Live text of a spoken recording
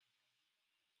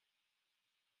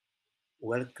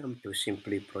Welcome to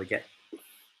Simply Project.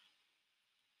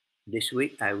 This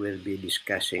week I will be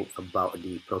discussing about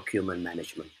the procurement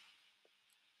management.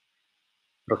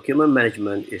 Procurement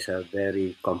management is a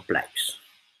very complex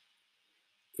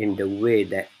in the way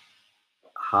that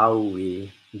how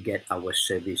we get our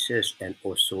services and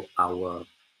also our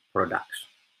products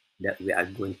that we are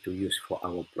going to use for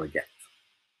our project.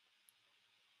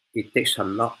 It takes a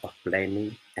lot of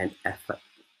planning and effort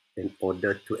in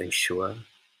order to ensure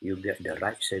you get the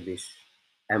right service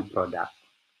and product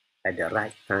at the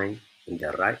right time, in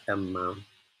the right amount,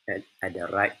 and at the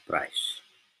right price.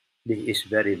 This is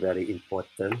very, very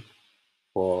important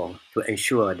for to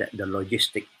ensure that the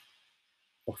logistic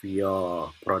of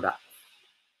your product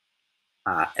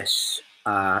are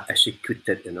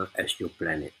executed, as you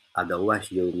plan it.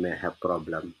 Otherwise, you may have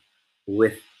problem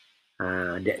with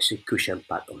the execution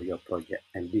part of your project,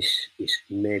 and this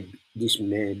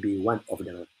may be one of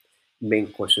the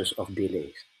main causes of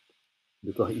delays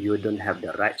because you don't have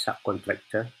the right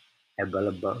subcontractor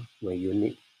available when you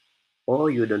need, or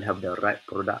you don't have the right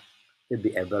product to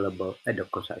be available at the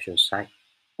construction site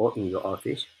or in your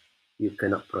office. You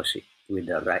cannot proceed with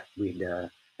the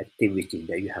activity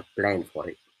that you have planned for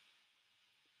it.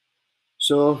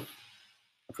 So,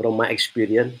 from my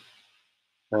experience,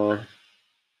 uh,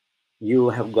 you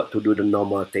have got to do the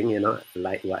normal thing,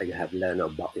 like what you have learned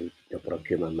about in the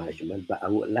procurement management. But I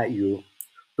would like you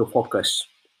to focus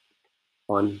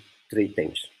on three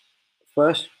things.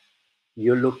 First,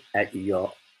 you look at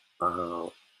your uh,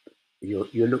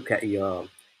 you look at your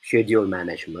schedule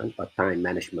management or time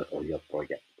management of your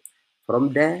project.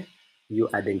 From there, you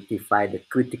identify the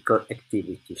critical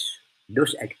activities,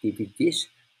 those activities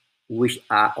which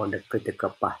are on the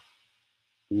critical path,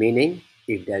 meaning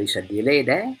if there is a delay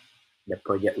there, the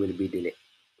project will be delayed.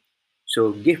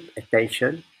 So give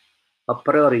attention, a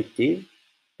priority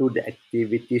to the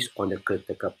activities on the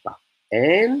critical path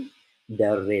and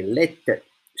the related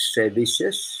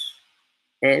services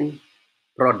and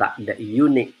product that you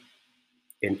need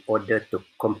in order to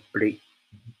complete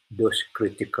those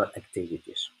critical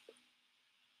activities.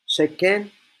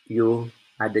 Second, you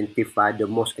identify the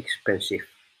most expensive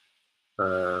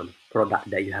product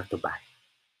that you have to buy.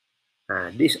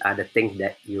 These are the things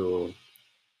that you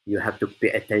have to pay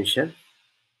attention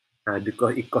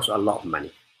because it costs a lot of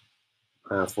money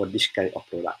for this kind of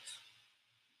products.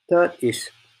 Third is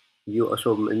you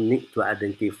also need to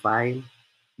identify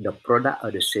the product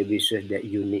or the services that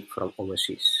you need from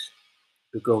overseas.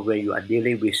 Because when you are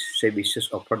dealing with services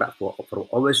or product from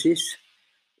overseas,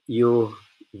 you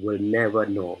will never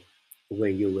know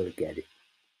when you will get it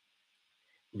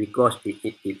because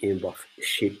it involves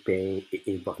shipping, it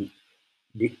involves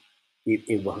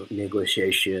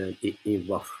negotiation, it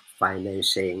involves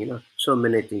financing, so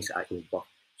many things are involved.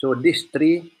 So these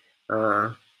three,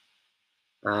 I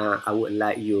would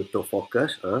like you to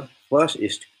focus. First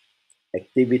is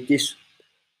activities,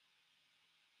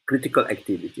 critical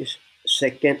activities.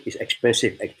 Second is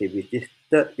expensive activities.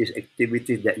 Third is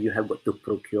activities that you have got to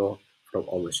procure from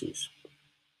overseas.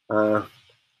 Uh,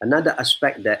 Another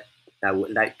aspect that I would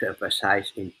like to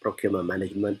emphasize in procurement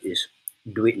management is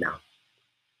do it now.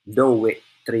 Don't wait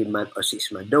 3 months or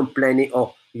 6 months. Don't plan it.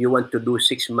 Oh, you want to do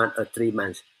 6 months or 3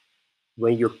 months.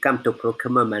 When you come to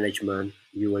procurement management,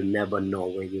 you will never know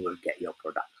when you will get your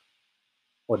product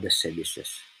or the services.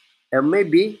 And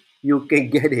maybe you can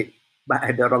get it, but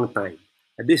at the wrong time.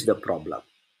 And this is the problem.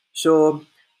 So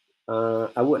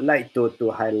I would like to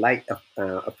highlight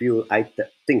a few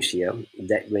things here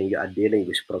that when you are dealing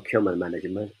with procurement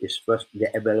management is first the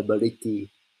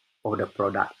availability of the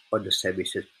product or the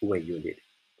services when you need it.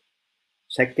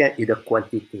 Second is the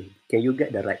quantity. Can you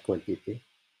get the right quantity?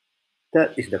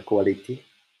 Third is the quality.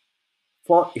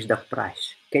 Fourth is the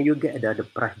price. Can you get the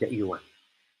price that you want?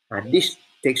 This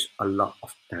takes a lot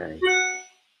of time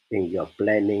in your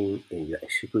planning, in your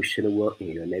execution work,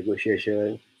 in your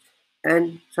negotiation,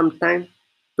 and sometimes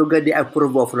to get the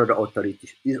approval from the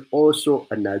authorities is also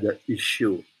another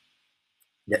issue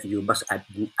that you must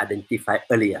identify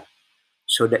earlier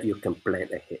so that you can plan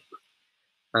ahead.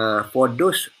 For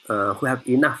those who have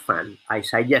enough fund, I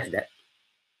suggest that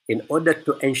in order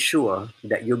to ensure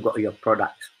that you got your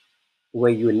products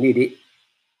when you need it,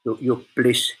 you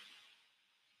please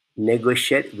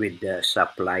negotiate with the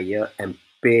supplier and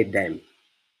pay them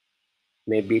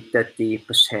maybe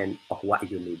 30% of what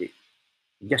you needed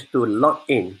just to lock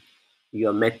in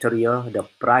your material, the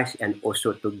price, and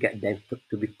also to get them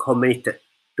to be committed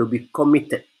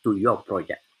to your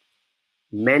project.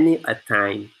 Many a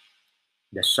time,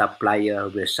 the supplier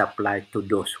will supply to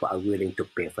those who are willing to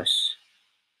pay first.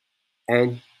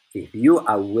 And if you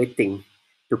are waiting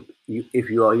if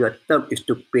your term is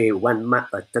to pay 1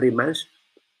 month or 3 months,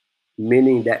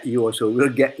 meaning that you also will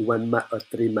get 1 month or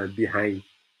 3 months behind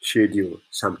schedule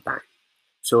sometime.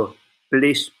 So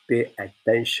please pay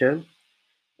attention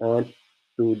to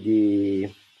the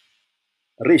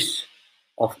risk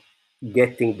of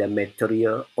getting the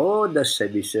material or the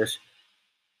services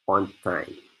on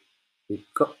time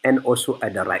and also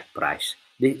at the right price.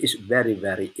 This is very,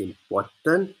 very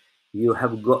important. You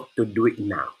have got to do it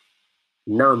now.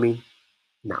 Now means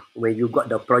now. When you got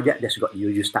the project, that's got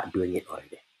you start doing it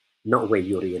already. Not when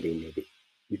you really need it.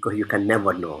 Because you can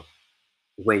never know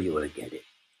when you will get it.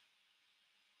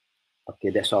 Okay,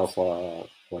 that's all for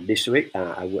this week.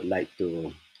 I would like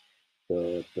to,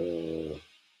 to,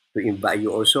 to invite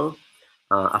you also.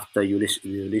 After you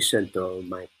listen to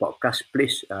my podcast,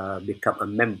 please become a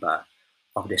member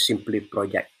of the Simply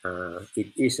Project.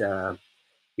 It is a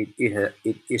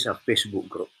Facebook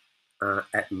group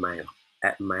at my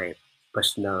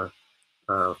personal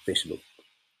Facebook.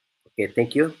 Okay,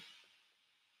 thank you.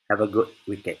 Have a good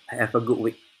weekend. Have a good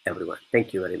week, everyone.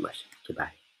 Thank you very much.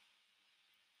 Goodbye.